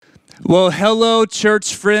Well, hello,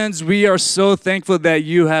 church friends. We are so thankful that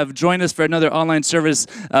you have joined us for another online service.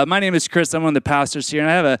 My name is Chris. I'm one of the pastors here, and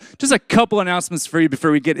I have just a couple announcements for you before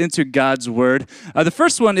we get into God's Word. The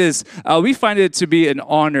first one is we find it to be an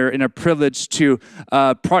honor and a privilege to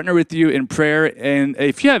partner with you in prayer. And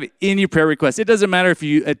if you have any prayer requests, it doesn't matter if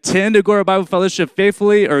you attend Agora Bible Fellowship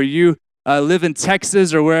faithfully or you live in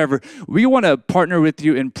Texas or wherever, we want to partner with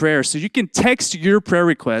you in prayer. So you can text your prayer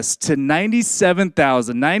request to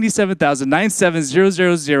 97000,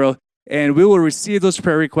 and we will receive those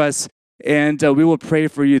prayer requests, and we will pray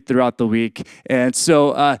for you throughout the week. And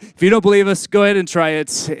so if you don't believe us, go ahead and try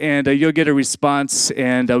it, and you'll get a response.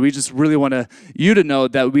 And we just really want you to know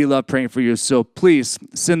that we love praying for you. So please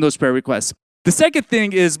send those prayer requests. The second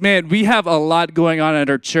thing is, man, we have a lot going on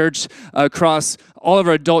at our church across all of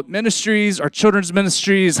our adult ministries, our children's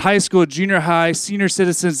ministries, high school, junior high, senior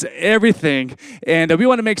citizens, everything. And we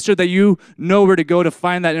want to make sure that you know where to go to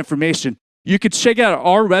find that information. You could check out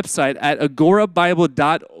our website at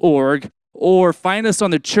agorabible.org or find us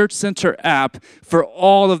on the Church Center app for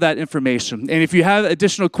all of that information. And if you have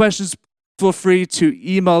additional questions, feel free to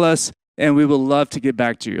email us, and we will love to get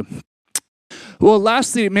back to you. Well,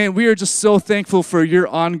 lastly, man, we are just so thankful for your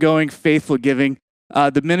ongoing faithful giving.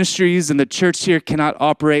 The ministries and the church here cannot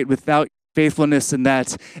operate without faithfulness in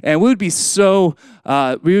that. And we would be so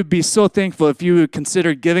thankful if you would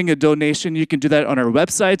consider giving a donation. You can do that on our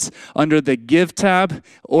website under the Give tab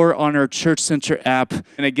or on our Church Center app.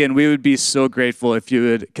 And again, we would be so grateful if you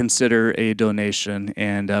would consider a donation.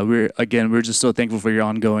 And we're just so thankful for your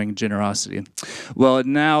ongoing generosity. Well,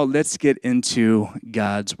 now let's get into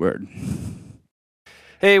God's Word.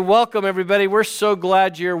 Hey, welcome everybody. We're so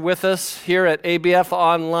glad you're with us here at ABF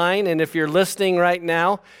Online. And if you're listening right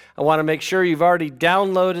now, I want to make sure you've already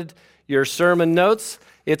downloaded your sermon notes.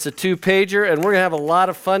 It's a 2-pager, and we're going to have a lot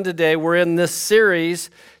of fun today. We're in this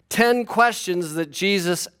series, 10 Questions That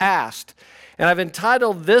Jesus Asked. And I've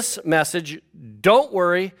entitled this message, Don't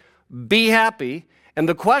Worry, Be Happy. And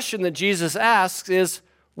the question that Jesus asks is,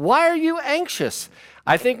 why are you anxious?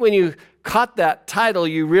 I think when you caught that title,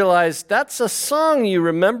 you realize that's a song you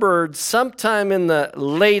remembered sometime in the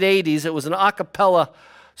late 80s. It was an a cappella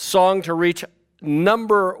song to reach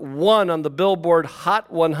number 1 on the Billboard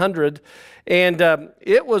Hot 100. And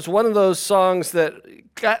it was one of those songs that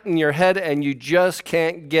got in your head and you just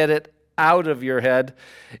can't get it out of your head.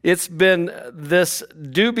 It's been this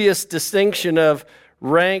dubious distinction of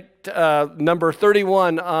ranked number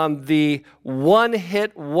 31 on the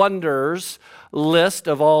one-hit wonders list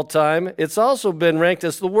of all time. It's also been ranked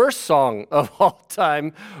as the worst song of all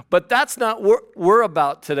time, but that's not what we're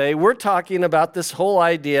about today. We're talking about this whole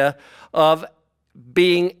idea of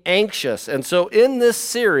being anxious. And so in this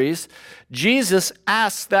series, Jesus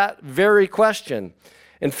asks that very question.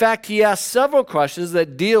 In fact, he asks several questions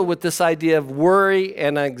that deal with this idea of worry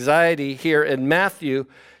and anxiety here in Matthew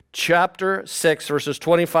chapter 6, verses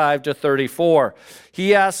 25 to 34.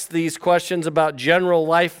 He asks these questions about general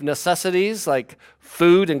life necessities like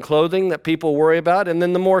food and clothing that people worry about, and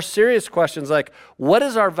then the more serious questions like, what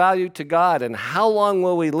is our value to God and how long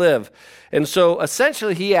will we live? And so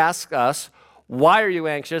essentially he asks us, why are you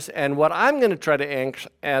anxious? And what I'm going to try to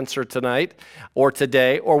answer tonight or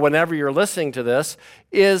today or whenever you're listening to this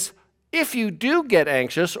is, if you do get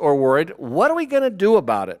anxious or worried, what are we going to do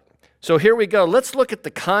about it? So here we go. Let's look at the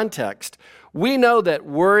context. We know that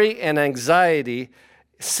worry and anxiety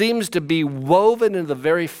seems to be woven into the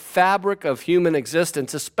very fabric of human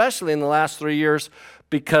existence, especially in the last 3 years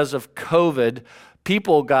because of COVID.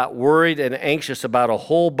 People got worried and anxious about a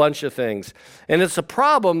whole bunch of things. And it's a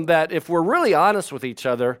problem that if we're really honest with each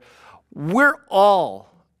other, we're all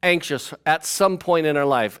anxious at some point in our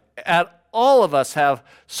life. All of us have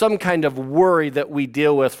some kind of worry that we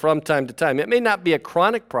deal with from time to time. It may not be a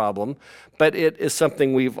chronic problem, but it is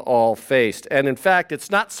something we've all faced. And in fact, it's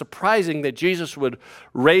not surprising that Jesus would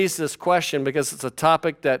raise this question because it's a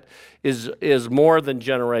topic that is more than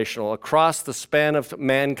generational. Across the span of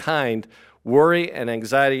mankind, worry and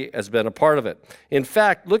anxiety has been a part of it. In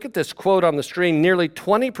fact, look at this quote on the screen. Nearly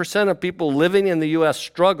 20% of people living in the U.S.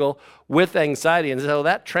 struggle with anxiety. And so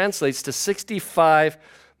that translates to 65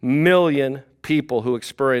 million people who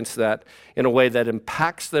experience that in a way that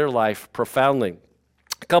impacts their life profoundly.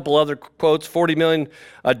 A couple other quotes. 40 million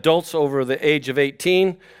adults over the age of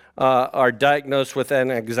 18 are diagnosed with an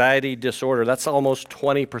anxiety disorder. That's almost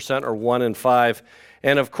 20%, or 1 in 5.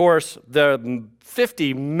 And of course, there are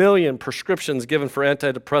 50 million prescriptions given for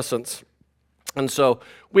antidepressants. And so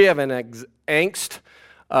we have an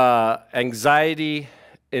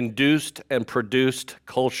anxiety-induced and produced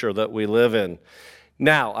culture that we live in.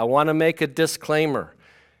 Now, I want to make a disclaimer.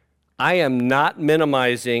 I am not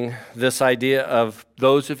minimizing this idea of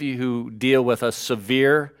those of you who deal with a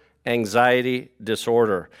severe anxiety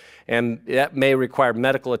disorder, and that may require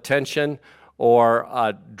medical attention or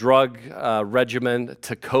a drug regimen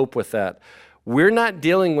to cope with that. We're not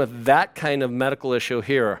dealing with that kind of medical issue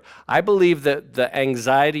here. I believe that the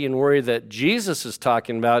anxiety and worry that Jesus is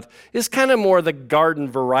talking about is kind of more the garden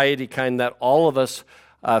variety kind that all of us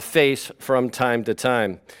face from time to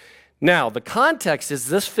time. Now, the context is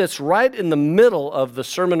this fits right in the middle of the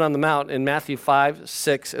Sermon on the Mount in Matthew 5,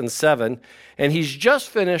 6, and 7, and he's just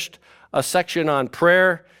finished a section on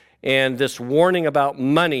prayer and this warning about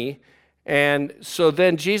money. And so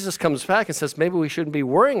then Jesus comes back and says, maybe we shouldn't be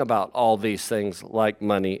worrying about all these things like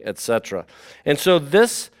money, etc. And so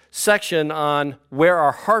this section on where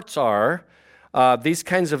our hearts are, these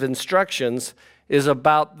kinds of instructions, is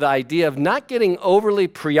about the idea of not getting overly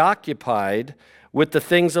preoccupied with the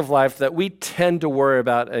things of life that we tend to worry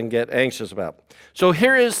about and get anxious about. So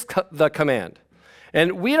here is the command.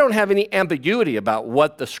 And we don't have any ambiguity about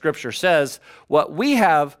what the Scripture says. What we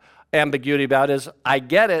have ambiguity about is, I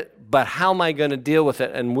get it, but how am I going to deal with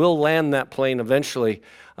it? And we'll land that plane eventually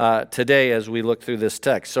today as we look through this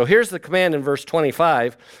text. So here's the command in verse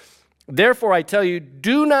 25. Therefore, I tell you,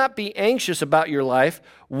 do not be anxious about your life,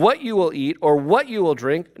 what you will eat or what you will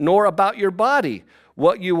drink, nor about your body,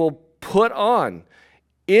 what you will put on.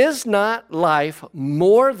 Is not life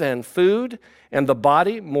more than food and the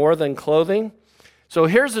body more than clothing? So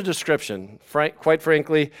here's a description. Quite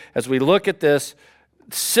frankly, as we look at this,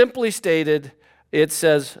 simply stated, it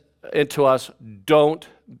says to us, don't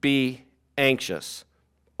be anxious.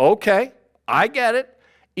 Okay, I get it.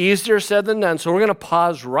 Easier said than done. So we're going to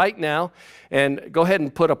pause right now and go ahead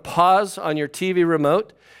and put a pause on your TV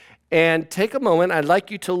remote and take a moment. I'd like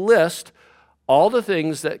you to list all the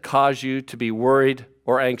things that cause you to be worried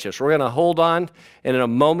or anxious. We're going to hold on, and in a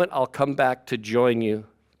moment I'll come back to join you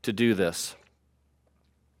to do this.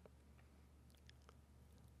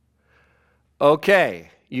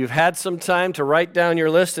 Okay, you've had some time to write down your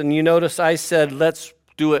list, and you notice I said let's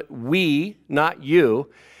do it we, not you.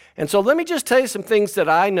 And so let me just tell you some things that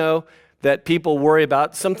I know that people worry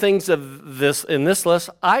about, some things of this in this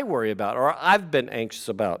list I worry about or I've been anxious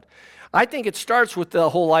about. I think it starts with the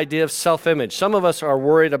whole idea of self-image. Some of us are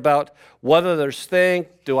worried about what others think,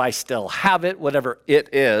 do I still have it, whatever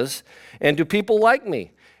it is, and do people like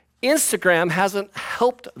me? Instagram hasn't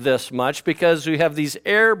helped this much because we have these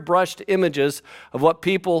airbrushed images of what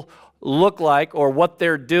people look like or what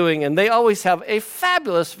they're doing, and they always have a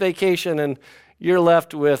fabulous vacation, and you're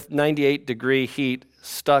left with 98-degree heat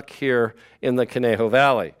stuck here in the Conejo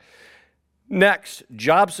Valley. Next,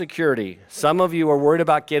 job security. Some of you are worried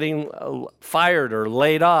about getting fired or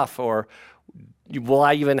laid off, or will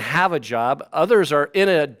I even have a job? Others are in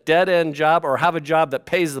a dead-end job or have a job that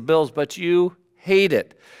pays the bills, but you hate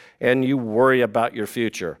it and you worry about your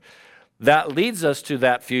future. That leads us to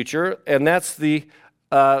that future, and that's the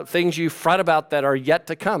things you fret about that are yet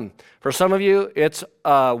to come. For some of you, it's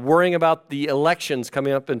worrying about the elections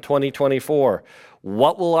coming up in 2024.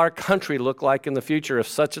 What will our country look like in the future if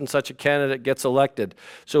such and such a candidate gets elected?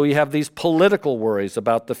 So we have these political worries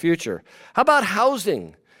about the future. How about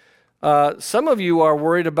housing? Some of you are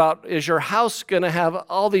worried about, is your house going to have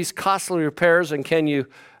all these costly repairs and can you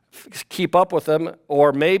keep up with them?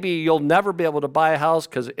 Or maybe you'll never be able to buy a house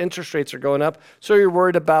because interest rates are going up. So you're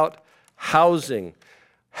worried about housing.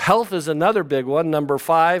 Health is another big one. Number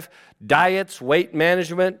 5, diets, weight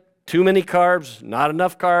management, too many carbs, not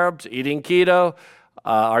enough carbs, eating keto,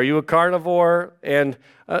 are you a carnivore? And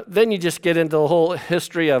then you just get into the whole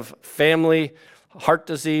history of family, heart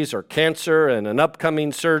disease or cancer and an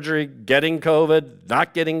upcoming surgery, getting COVID,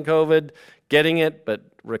 not getting COVID, getting it but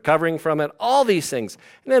recovering from it, all these things.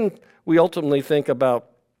 And then we ultimately think about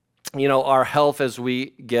our health as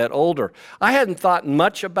we get older. I hadn't thought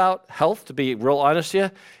much about health, to be real honest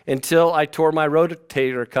with you, until I tore my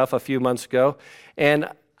rotator cuff a few months ago, and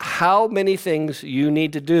how many things you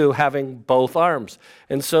need to do having both arms.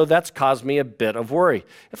 And so that's caused me a bit of worry.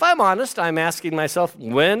 If I'm honest, I'm asking myself,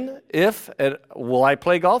 when, if, and will I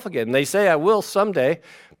play golf again? And they say I will someday,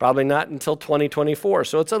 probably not until 2024.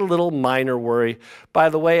 So it's a little minor worry. By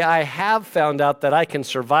the way, I have found out that I can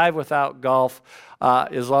survive without golf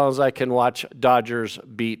as long as I can watch Dodgers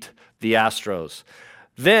beat the Astros.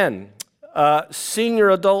 Then, senior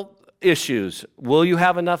adult issues. Will you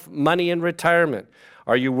have enough money in retirement?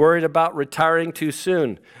 Are you worried about retiring too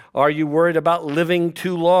soon? Are you worried about living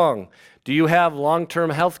too long? Do you have long-term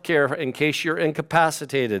health care in case you're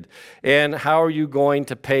incapacitated? And how are you going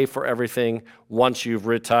to pay for everything once you've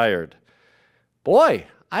retired? Boy,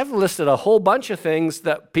 I've listed a whole bunch of things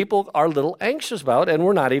that people are a little anxious about, and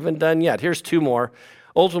we're not even done yet. Here's two more.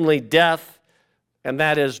 Ultimately, death, and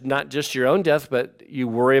that is not just your own death, but you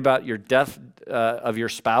worry about your death of your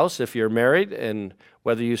spouse if you're married, and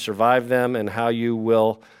whether you survive them and how you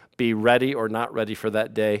will be ready or not ready for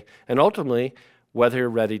that day, and ultimately, whether you're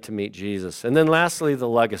ready to meet Jesus. And then lastly, the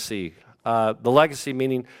legacy. The legacy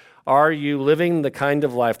meaning, are you living the kind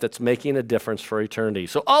of life that's making a difference for eternity?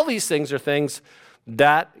 So all these things are things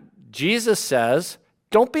that Jesus says,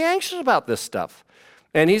 don't be anxious about this stuff.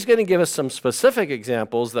 And he's going to give us some specific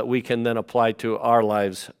examples that we can then apply to our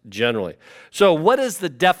lives generally. So what is the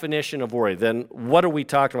definition of worry? Then what are we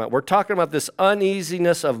talking about? We're talking about this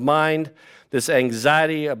uneasiness of mind, this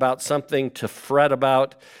anxiety about something to fret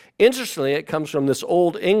about. Interestingly, it comes from this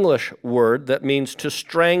Old English word that means to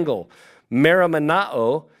strangle.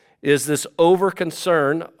 Merimenao is this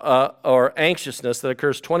over-concern or anxiousness that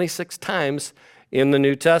occurs 26 times in the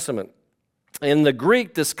New Testament. In the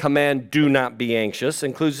Greek, this command, do not be anxious,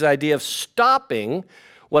 includes the idea of stopping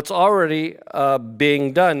what's already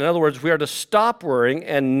being done. In other words, we are to stop worrying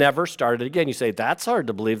and never start it again. You say, that's hard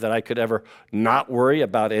to believe that I could ever not worry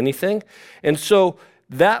about anything. And so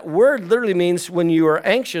that word literally means when you are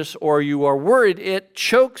anxious or you are worried, it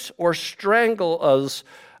chokes or strangles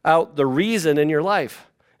out the reason in your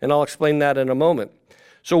life. And I'll explain that in a moment.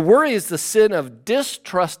 So worry is the sin of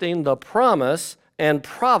distrusting the promise and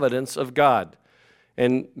providence of God.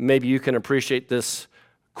 And maybe you can appreciate this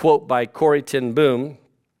quote by Corrie ten Boom.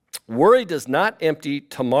 Worry does not empty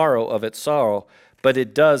tomorrow of its sorrow, but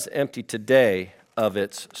it does empty today of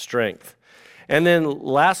its strength. And then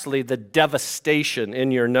lastly, the devastation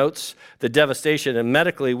in your notes, the devastation. And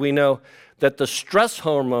medically, we know that the stress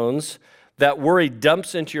hormones that worry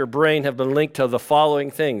dumps into your brain have been linked to the following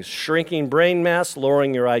things: shrinking brain mass,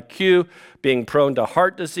 lowering your IQ, being prone to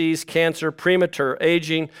heart disease, cancer, premature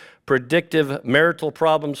aging, predictive marital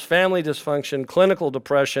problems, family dysfunction, clinical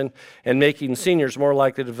depression, and making seniors more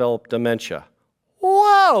likely to develop dementia.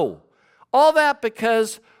 Whoa! All that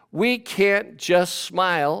because we can't just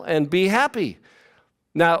smile and be happy.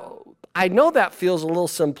 Now, I know that feels a little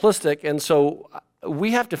simplistic, and so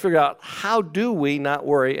we have to figure out, how do we not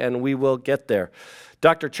worry, and we will get there.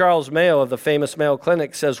 Dr. Charles Mayo of the famous Mayo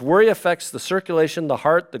Clinic says, worry affects the circulation, the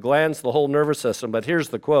heart, the glands, the whole nervous system. But here's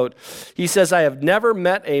the quote. He says, I have never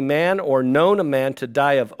met a man or known a man to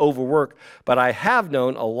die of overwork, but I have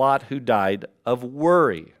known a lot who died of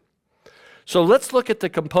worry. So let's look at the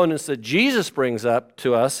components that Jesus brings up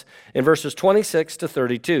to us in verses 26 to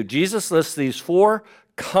 32. Jesus lists these four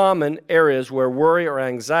common areas where worry or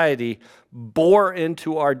anxiety bore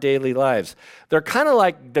into our daily lives. They're kind of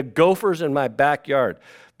like the gophers in my backyard.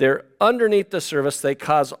 They're underneath the surface. They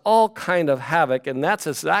cause all kind of havoc, and that's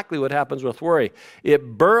exactly what happens with worry.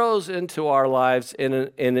 It burrows into our lives,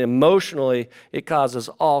 and emotionally, it causes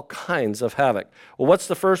all kinds of havoc. Well, what's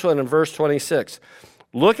the first one in verse 26?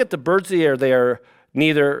 Look at the birds of the air. They are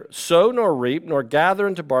neither sow nor reap nor gather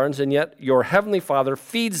into barns, and yet your heavenly Father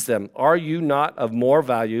feeds them. Are you not of more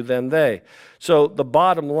value than they? So the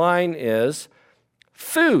bottom line is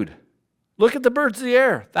food. Look at the birds of the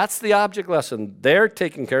air. That's the object lesson. They're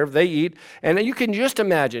taken care of. They eat. And you can just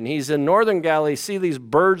imagine, he's in northern Galilee, see these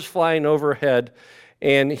birds flying overhead,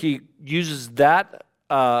 and he uses that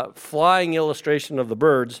flying illustration of the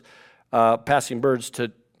birds, passing birds,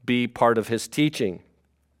 to be part of his teaching.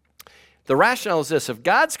 The rationale is this: if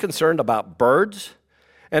God's concerned about birds,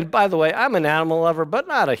 and by the way, I'm an animal lover, but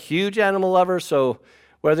not a huge animal lover, so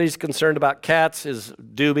whether he's concerned about cats is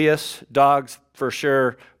dubious, dogs for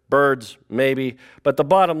sure, birds maybe. But the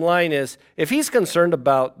bottom line is, if he's concerned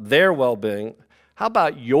about their well-being, how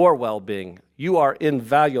about your well-being? You are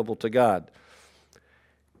invaluable to God.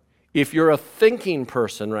 If you're a thinking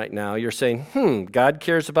person right now, you're saying, God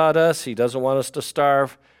cares about us, he doesn't want us to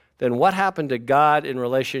starve, then what happened to God in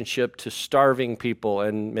relationship to starving people,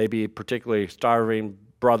 and maybe particularly starving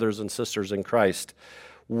brothers and sisters in Christ?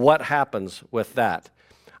 What happens with that?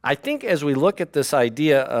 I think as we look at this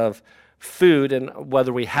idea of food and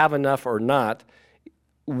whether we have enough or not,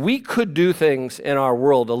 we could do things in our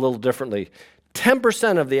world a little differently.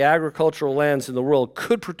 10% of the agricultural lands in the world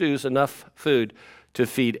could produce enough food to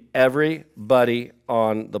feed everybody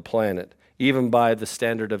on the planet, even by the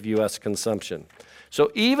standard of U.S. consumption. So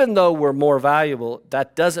even though we're more valuable,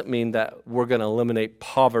 that doesn't mean that we're going to eliminate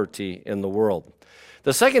poverty in the world.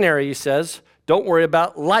 The second area, he says, don't worry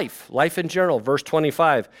about life in general. Verse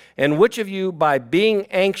 25, and which of you, by being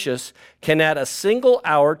anxious, can add a single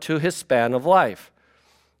hour to his span of life?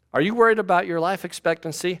 Are you worried about your life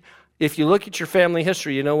expectancy? If you look at your family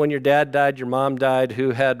history, you know when your dad died, your mom died,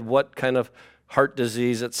 who had what kind of heart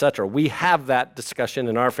disease, etc. We have that discussion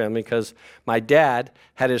in our family because my dad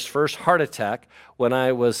had his first heart attack when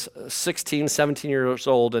I was 16, 17 years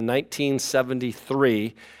old in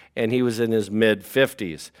 1973, and he was in his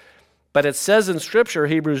mid-50s. But it says in Scripture,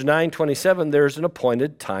 Hebrews 9:27, there's an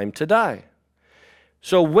appointed time to die.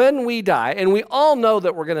 So when we die, and we all know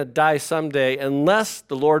that we're going to die someday unless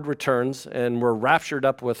the Lord returns and we're raptured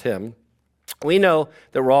up with him, we know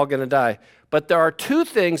that we're all going to die. But there are two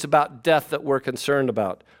things about death that we're concerned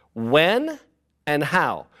about: when and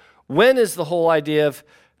how. When is the whole idea of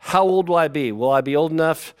how old will I be? Will I be old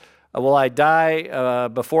enough? Will I die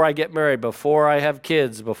before I get married, before I have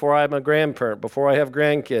kids, before I'm a grandparent, before I have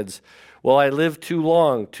grandkids? Will I live too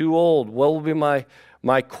long, too old? What will be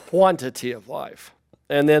my quantity of life?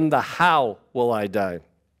 And then the how will I die?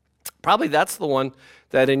 Probably that's the one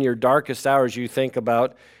that in your darkest hours you think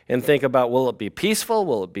about, and think about, will it be peaceful?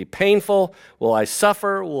 Will it be painful? Will I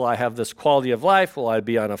suffer? Will I have this quality of life? Will I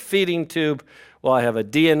be on a feeding tube? Will I have a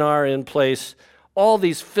DNR in place? All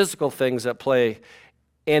these physical things at play.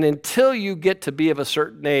 And until you get to be of a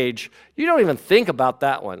certain age, you don't even think about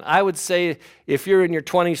that one. I would say if you're in your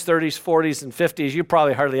 20s, 30s, 40s, and 50s, you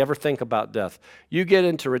probably hardly ever think about death. You get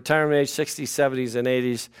into retirement age, 60s, 70s, and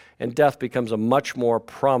 80s, and death becomes a much more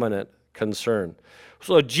prominent concern.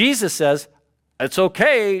 So Jesus says, it's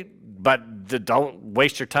okay, but don't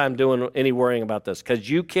waste your time doing any worrying about this, because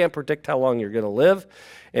you can't predict how long you're going to live,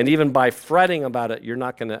 and even by fretting about it, you're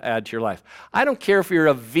not going to add to your life. I don't care if you're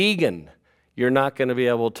a vegan. You're not going to be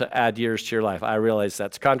able to add years to your life. I realize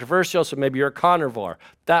that's controversial, so maybe you're a carnivore.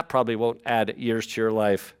 That probably won't add years to your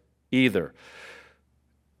life either.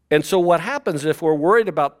 And so what happens if we're worried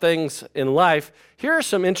about things in life? Here are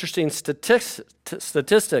some interesting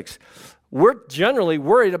statistics. We're generally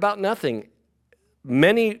worried about nothing.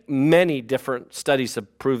 Many, many different studies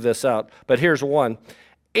have proved this out, but here's one.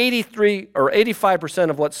 83 or 85%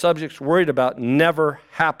 of what subjects worried about never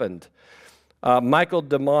happened. Michael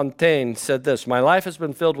de Montaigne said this: my life has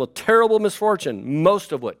been filled with terrible misfortune,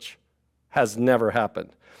 most of which has never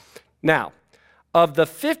happened. Now, of the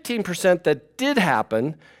 15% that did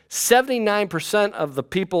happen, 79% of the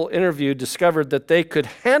people interviewed discovered that they could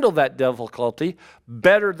handle that difficulty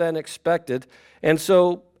better than expected, and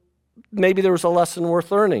so maybe there was a lesson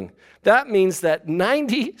worth learning. That means that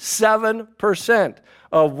 97%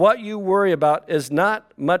 of what you worry about is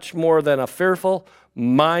not much more than a fearful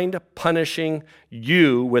mind punishing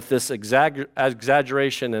you with this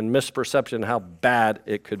exaggeration and misperception how bad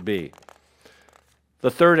it could be. The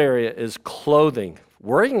third area is clothing.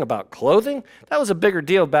 Worrying about clothing? That was a bigger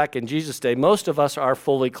deal back in Jesus' day. Most of us are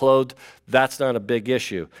fully clothed. That's not a big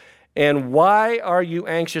issue. And why are you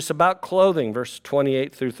anxious about clothing? Verse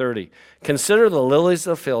 28 through 30. Consider the lilies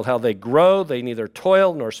of the field, how they grow. They neither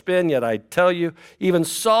toil nor spin. Yet I tell you, even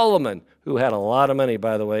Solomon, who had a lot of money,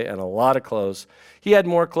 by the way, and a lot of clothes. He had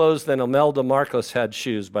more clothes than Imelda Marcos had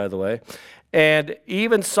shoes, by the way. And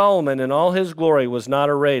even Solomon in all his glory was not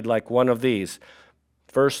arrayed like one of these.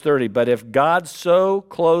 Verse 30, but if God so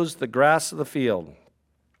clothes the grass of the field,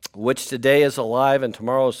 which today is alive and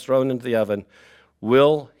tomorrow is thrown into the oven,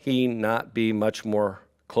 will he not be much more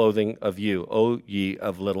clothing of you, O ye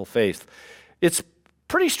of little faith? It's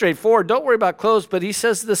pretty straightforward. Don't worry about clothes, but he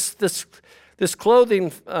says this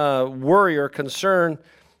clothing worry or concern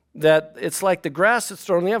that it's like the grass that's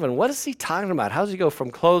thrown in the oven. What is he talking about? How does he go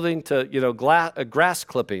from clothing to grass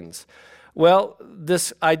clippings? Well,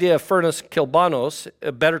 this idea of furnace kilbanos,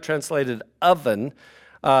 better translated oven,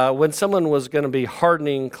 when someone was going to be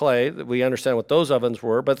hardening clay, we understand what those ovens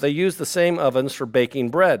were, but they used the same ovens for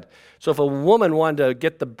baking bread. So if a woman wanted to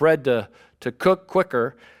get the bread to cook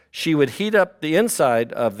quicker, she would heat up the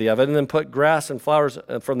inside of the oven and then put grass and flowers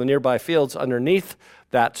from the nearby fields underneath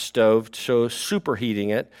that stove, so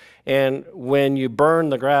superheating it. And when you burn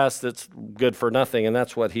the grass, that's good for nothing, and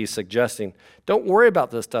that's what he's suggesting. Don't worry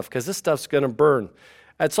about this stuff, because this stuff's going to burn.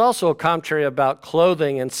 It's also a commentary about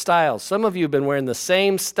clothing and style. Some of you have been wearing the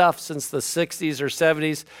same stuff since the 60s or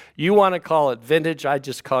 70s. You want to call it vintage, I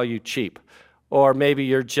just call you cheap. Or maybe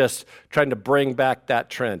you're just trying to bring back that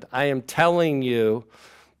trend. I am telling you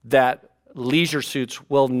that leisure suits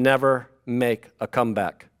will never make a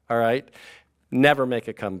comeback, all right? Never make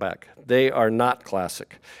a comeback. They are not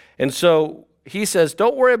classic. And so he says,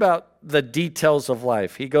 don't worry about the details of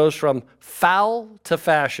life. He goes from foul to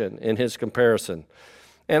fashion in his comparison.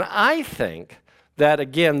 And I think that,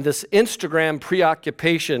 again, this Instagram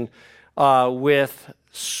preoccupation with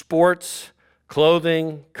sports,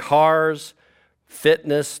 clothing, cars,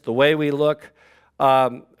 fitness, the way we look,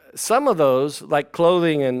 some of those, like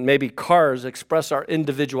clothing and maybe cars, express our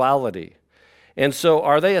individuality. And so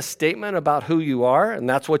are they a statement about who you are and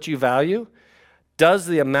that's what you value? Does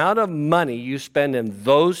the amount of money you spend in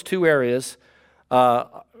those two areas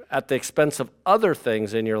at the expense of other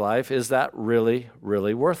things in your life, is that really,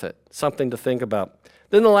 really worth it? Something to think about.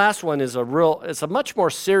 Then the last one is it's a much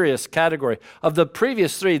more serious category. Of the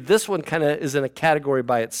previous three, this one kind of is in a category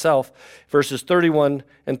by itself. Verses 31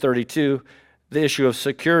 and 32, the issue of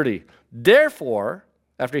security. Therefore,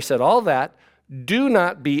 after he said all that, do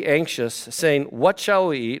not be anxious, saying, what shall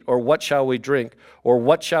we eat, or what shall we drink, or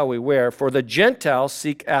what shall we wear? For the Gentiles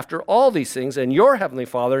seek after all these things, and your heavenly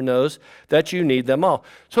Father knows that you need them all.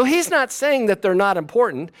 So he's not saying that they're not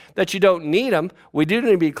important, that you don't need them. We do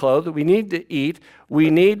need to be clothed. We need to eat. We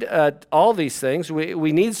need all these things.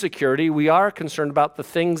 We need security. We are concerned about the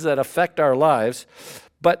things that affect our lives.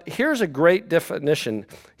 But here's a great definition.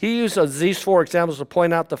 He uses these four examples to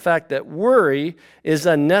point out the fact that worry is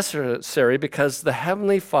unnecessary because the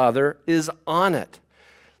Heavenly Father is on it.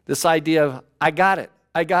 This idea of, I got it.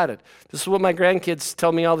 This is what my grandkids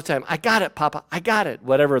tell me all the time. I got it, Papa. I got it.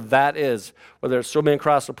 Whatever that is, whether it's swimming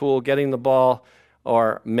across the pool, getting the ball,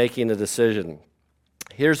 or making a decision.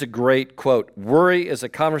 Here's a great quote. Worry is a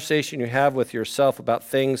conversation you have with yourself about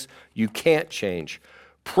things you can't change.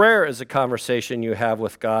 Prayer is a conversation you have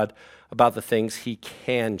with God about the things he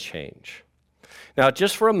can change. Now,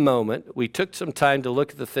 just for a moment, we took some time to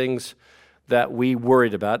look at the things that we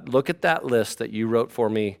worried about. Look at that list that you wrote for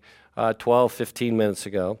me 12, 15 minutes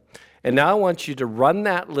ago. And now I want you to run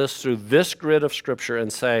that list through this grid of Scripture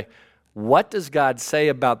and say, what does God say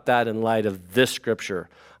about that in light of this Scripture?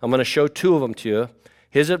 I'm going to show two of them to you.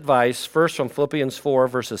 His advice, first from Philippians 4,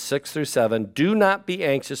 verses 6 through 7, do not be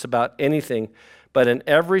anxious about anything, but in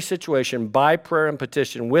every situation, by prayer and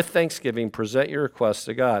petition, with thanksgiving, present your requests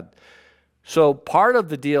to God. So part of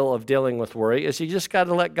the deal of dealing with worry is you just got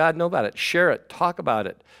to let God know about it. Share it. Talk about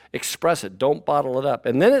it. Express it. Don't bottle it up.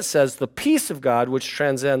 And then it says, the peace of God, which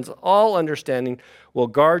transcends all understanding, will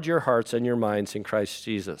guard your hearts and your minds in Christ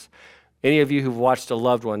Jesus. Any of you who've watched a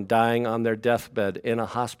loved one dying on their deathbed in a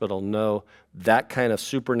hospital know that kind of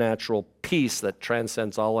supernatural peace that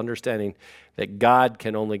transcends all understanding that God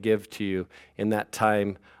can only give to you in that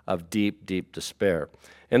time of deep, deep despair.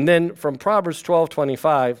 And then from Proverbs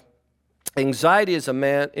 12:25, anxiety is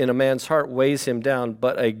in a man's heart weighs him down,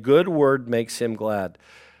 but a good word makes him glad.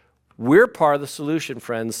 We're part of the solution,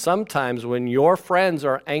 friends. Sometimes when your friends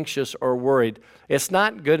are anxious or worried, it's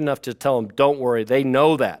not good enough to tell them, don't worry. They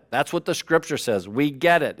know that. That's what the Scripture says. We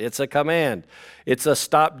get it. It's a command. It's a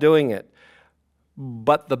stop doing it.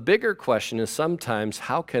 But the bigger question is sometimes,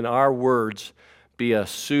 how can our words be a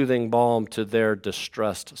soothing balm to their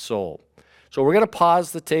distressed soul? So we're going to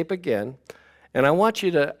pause the tape again, and I want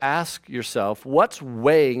you to ask yourself, what's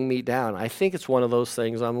weighing me down? I think it's one of those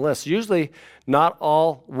things on the list. Usually, not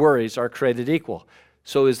all worries are created equal.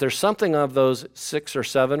 So is there something of those 6 or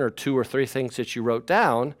 7 or 2 or 3 things that you wrote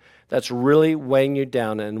down that's really weighing you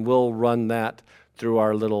down? And we'll run that through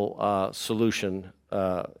our little solution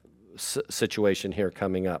situation here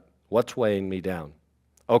coming up. What's weighing me down?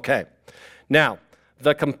 Okay. Now,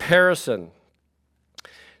 the comparison.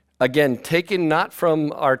 Again, taken not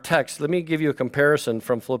from our text, let me give you a comparison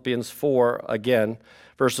from Philippians 4 again,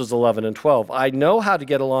 verses 11 and 12. I know how to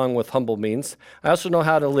get along with humble means. I also know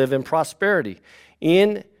how to live in prosperity.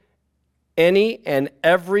 In any and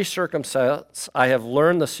every circumstance, I have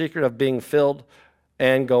learned the secret of being filled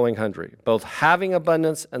and going hungry, both having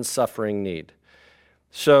abundance and suffering need.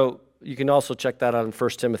 So you can also check that out in 1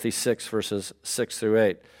 Timothy 6, verses 6 through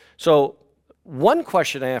 8. So one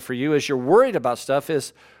question I have for you as you're worried about stuff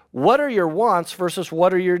is, what are your wants versus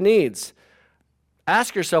what are your needs?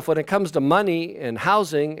 Ask yourself, when it comes to money and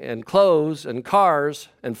housing and clothes and cars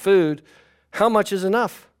and food, how much is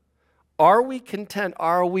enough? Are we content?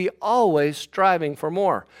 Are we always striving for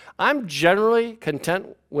more? I'm generally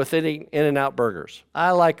content with eating In-N-Out burgers.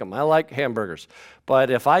 I like them. I like hamburgers.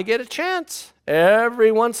 But if I get a chance,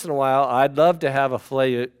 every once in a while, I'd love to have a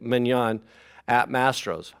filet mignon at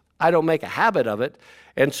Mastro's. I don't make a habit of it.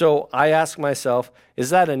 And so I ask myself, is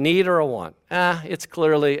that a need or a want? It's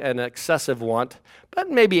clearly an excessive want, but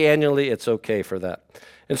maybe annually it's okay for that.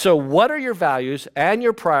 And so what are your values and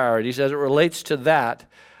your priorities as it relates to that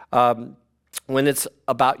when it's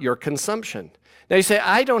about your consumption? Now you say,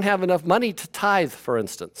 I don't have enough money to tithe, for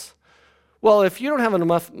instance. Well, if you don't have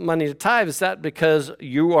enough money to tithe, is that because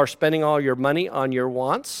you are spending all your money on your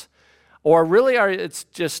wants? Or really, it's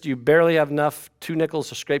just you barely have enough 2 nickels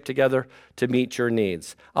to scrape together to meet your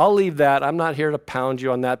needs? I'll leave that. I'm not here to pound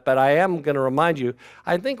you on that, but I am going to remind you,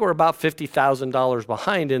 I think we're about $50,000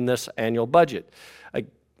 behind in this annual budget.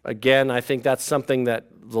 Again, I think that's something that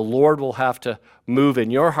the Lord will have to move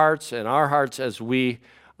in your hearts and our hearts as we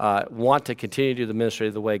want to continue to do the ministry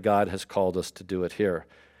the way God has called us to do it here.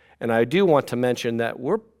 And I do want to mention that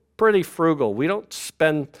we're pretty frugal. We don't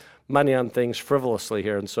spend money on things frivolously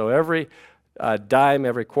here. And so every dime,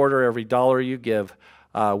 every quarter, every dollar you give,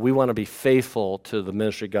 we want to be faithful to the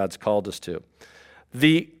ministry God's called us to.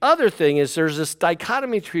 The other thing is there's this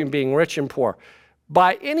dichotomy between being rich and poor.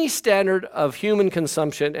 By any standard of human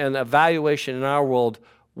consumption and evaluation in our world,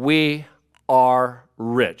 we are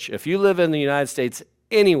rich. If you live in the United States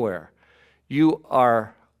anywhere, you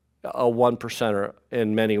are a 1%er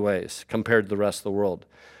in many ways compared to the rest of the world.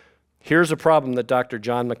 Here's a problem that Dr.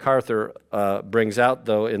 John MacArthur brings out,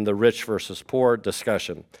 though, in the rich versus poor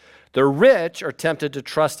discussion. The rich are tempted to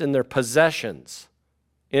trust in their possessions,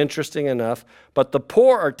 interesting enough, but the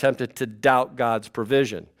poor are tempted to doubt God's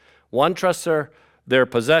provision. One trusts their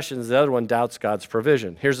possessions, the other one doubts God's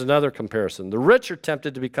provision. Here's another comparison. The rich are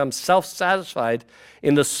tempted to become self-satisfied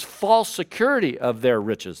in the false security of their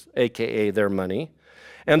riches, aka their money.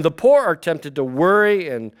 And the poor are tempted to worry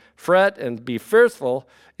and fret and be fearful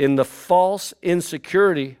in the false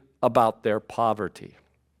insecurity about their poverty.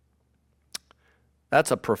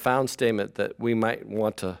 That's a profound statement that we might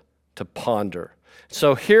want to ponder.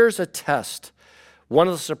 So here's a test. One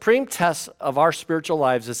of the supreme tests of our spiritual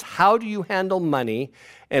lives is how do you handle money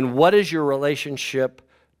and what is your relationship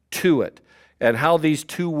to it and how these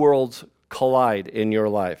two worlds collide in your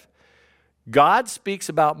life. God speaks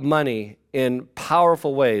about money in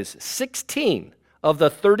powerful ways. 16 of the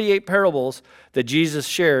 38 parables that Jesus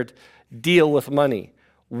shared deal with money.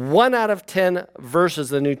 1 out of 10 verses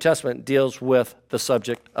of the New Testament deals with the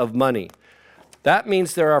subject of money. That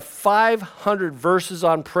means there are 500 verses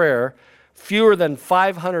on prayer, fewer than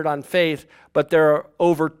 500 on faith, but there are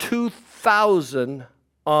over 2,000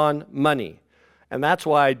 on money. And that's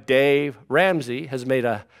why Dave Ramsey has made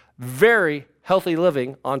a very healthy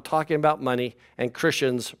living on talking about money and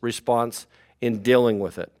Christians' response in dealing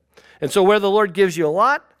with it. And so where the Lord gives you a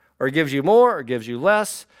lot, or gives you more, or gives you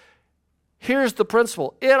less, here's the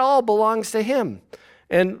principle. It all belongs to Him.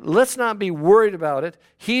 And let's not be worried about it.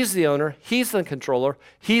 He's the owner. He's the controller.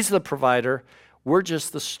 He's the provider. We're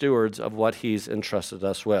just the stewards of what He's entrusted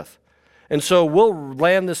us with. And so we'll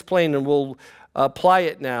land this plane and we'll apply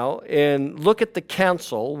it now and look at the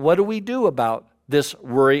counsel. What do we do about this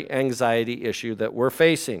worry, anxiety issue that we're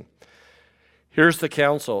facing? Here's the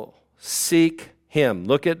counsel. Seek Him.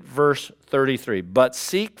 Look at verse 33. But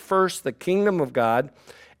seek first the kingdom of God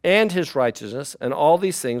and His righteousness, and all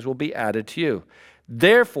these things will be added to you.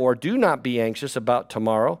 Therefore, do not be anxious about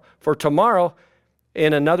tomorrow, for tomorrow,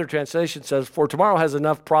 in another translation says, for tomorrow has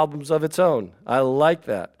enough problems of its own. I like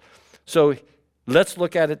that. So let's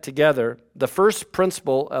look at it together. The first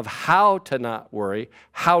principle of how to not worry,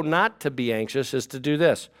 how not to be anxious, is to do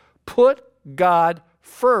this. Put God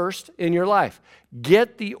first in your life.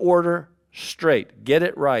 Get the order straight. Get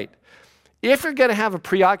it right. If you're going to have a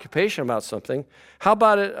preoccupation about something, how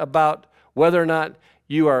about whether or not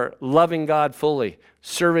you are loving God fully,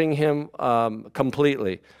 serving Him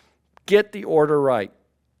completely? Get the order right.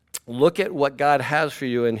 Look at what God has for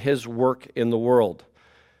you in His work in the world.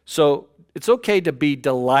 So it's okay to be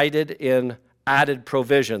delighted in added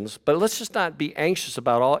provisions, but let's just not be anxious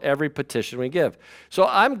about every petition we give. So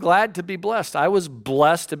I'm glad to be blessed. I was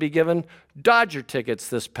blessed to be given Dodger tickets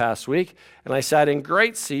this past week, and I sat in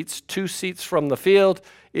great seats, 2 seats from the field.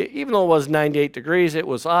 Even though it was 98 degrees, it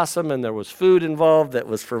was awesome, and there was food involved that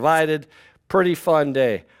was provided. Pretty fun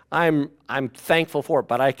day. I'm thankful for it,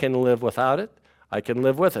 but I can live without it. I can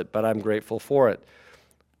live with it, but I'm grateful for it.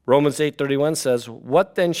 Romans 8:31 says,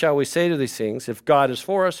 what then shall we say to these things? If God is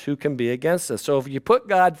for us, who can be against us? So if you put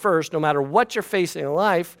God first, no matter what you're facing in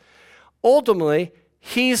life, ultimately,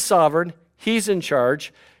 He's sovereign, He's in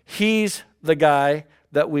charge, He's the guy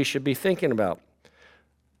that we should be thinking about.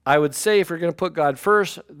 I would say if you're going to put God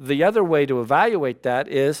first, the other way to evaluate that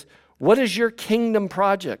is, what is your kingdom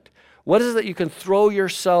project? What is it that you can throw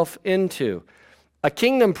yourself into? A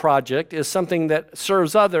kingdom project is something that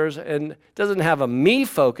serves others and doesn't have a me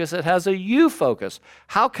focus, it has a you focus.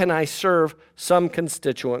 How can I serve some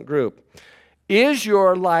constituent group? Is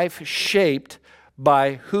your life shaped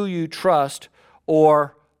by who you trust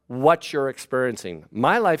or what you're experiencing?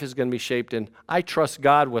 My life is going to be shaped in, I trust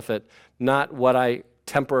God with it, not what I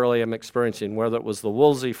temporarily am experiencing, whether it was the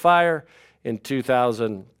Woolsey fire in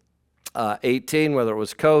 2018, whether it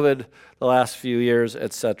was COVID the last few years,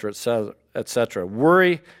 et cetera, et cetera. Etc.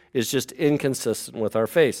 Worry is just inconsistent with our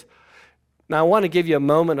faith. Now, I want to give you a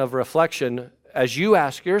moment of reflection as you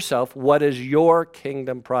ask yourself, what is your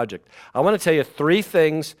kingdom project? I want to tell you 3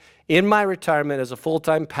 things in my retirement as a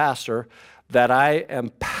full-time pastor that I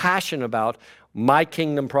am passionate about my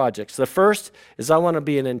kingdom projects. The first is I want to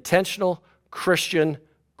be an intentional Christian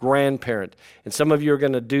grandparent. And some of you are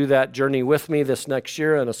going to do that journey with me this next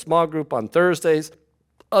year in a small group on Thursdays.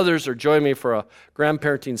 Others are joining me for a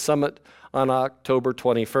grandparenting summit on October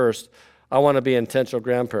 21st. I want to be an intentional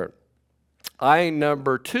grandparent.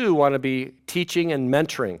 Number two, want to be teaching and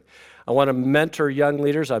mentoring. I want to mentor young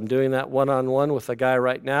leaders. I'm doing that one-on-one with a guy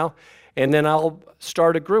right now. And then I'll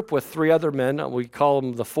start a group with 3 other men. We call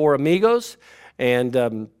them the 4 Amigos.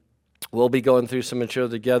 And we'll be going through some material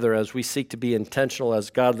together as we seek to be intentional as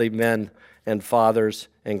godly men and fathers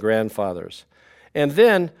and grandfathers. And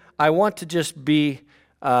then I want to just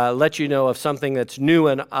let you know of something that's new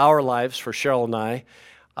in our lives for Cheryl and I.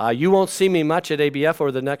 You won't see me much at ABF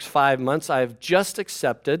over the next 5 months. I've just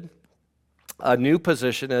accepted a new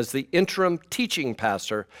position as the interim teaching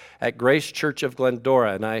pastor at Grace Church of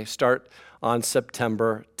Glendora, and I start on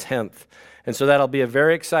September 10th. And so that'll be a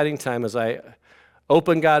very exciting time as I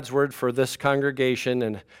open God's Word for this congregation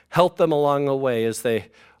and help them along the way as they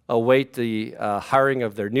await the hiring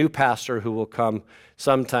of their new pastor who will come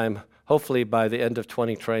sometime, hopefully by the end of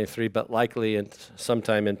 2023, but likely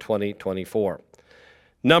sometime in 2024.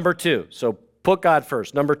 Number 2, so put God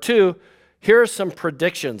first. Number 2, here are some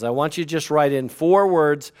predictions. I want you to just write in 4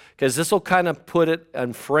 words because this will kind of put it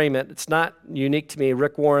and frame it. It's not unique to me.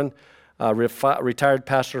 Rick Warren, retired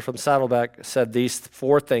pastor from Saddleback, said these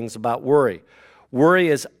 4 things about worry. Worry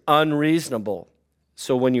is unreasonable.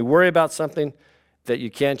 So when you worry about something that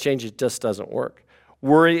you can't change, it just doesn't work.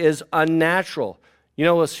 Worry is unnatural. You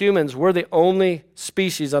know, as humans, we're the only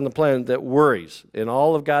species on the planet that worries. In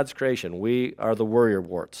all of God's creation, we are the worrier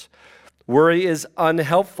warts. Worry is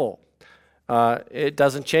unhelpful. It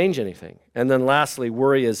doesn't change anything. And then lastly,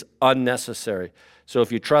 worry is unnecessary. So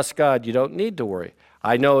if you trust God, you don't need to worry.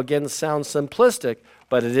 I know, again, it sounds simplistic,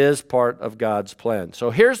 but it is part of God's plan. So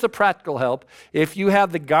here's the practical help. If you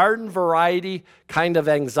have the garden variety kind of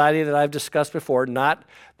anxiety that I've discussed before, not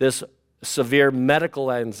this severe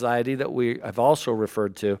medical anxiety that we have also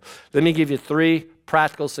referred to, let me give you 3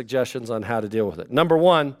 practical suggestions on how to deal with it. Number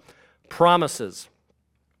 1, promises.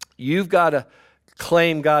 You've got to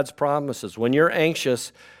claim God's promises. When you're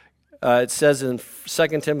anxious, it says in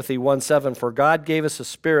 2 Timothy 1:7, "For God gave us a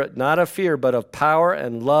spirit not of fear, but of power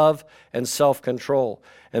and love and self-control."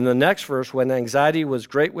 And the next verse, "When anxiety was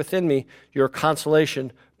great within me, your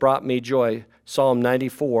consolation brought me joy." Psalm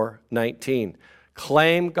 94:19.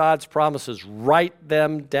 Claim God's promises. Write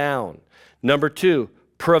them down. Number 2,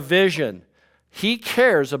 provision. He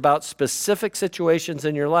cares about specific situations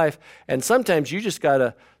in your life, and sometimes you just got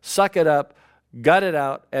to suck it up, gut it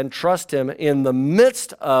out, and trust Him in the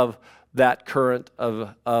midst of that current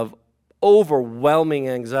of overwhelming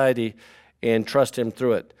anxiety and trust Him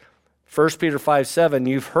through it. 1 Peter 5:7,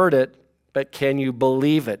 you've heard it, but can you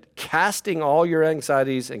believe it? Casting all your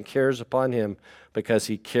anxieties and cares upon Him because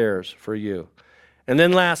He cares for you. And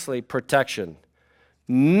then lastly, protection.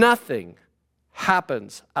 Nothing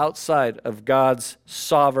happens outside of God's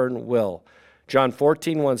sovereign will. John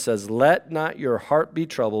 14:1 says, "Let not your heart be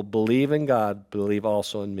troubled. Believe in God. Believe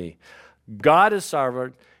also in me." God is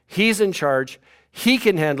sovereign. He's in charge. He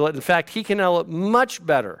can handle it. In fact, He can handle it much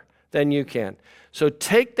better than you can. So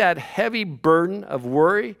take that heavy burden of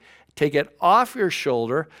worry, take it off your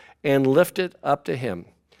shoulder, and lift it up to Him.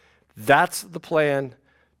 That's the plan,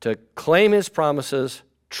 to claim His promises,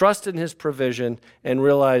 trust in His provision, and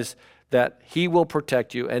realize that He will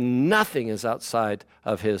protect you, and nothing is outside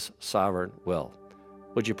of His sovereign will.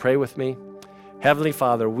 Would you pray with me? Heavenly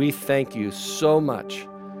Father, we thank You so much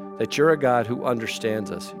that You're a God who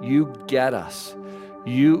understands us. You get us.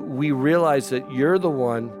 We realize that You're the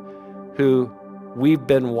one who we've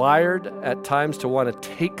been wired at times to want to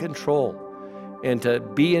take control and to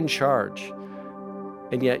be in charge.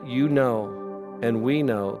 And yet You know, and we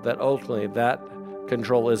know that ultimately that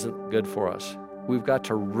control isn't good for us. We've got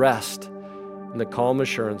to rest in the calm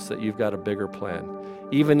assurance that You've got a bigger plan,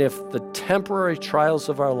 even if the temporary trials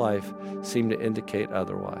of our life seem to indicate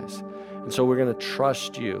otherwise. And so we're going to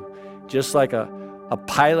trust You. Just like a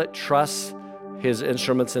pilot trusts his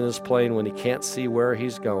instruments in his plane when he can't see where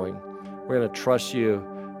he's going, we're going to trust You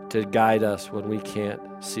to guide us when we can't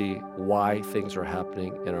see why things are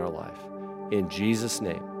happening in our life. In Jesus'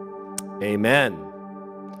 name, amen.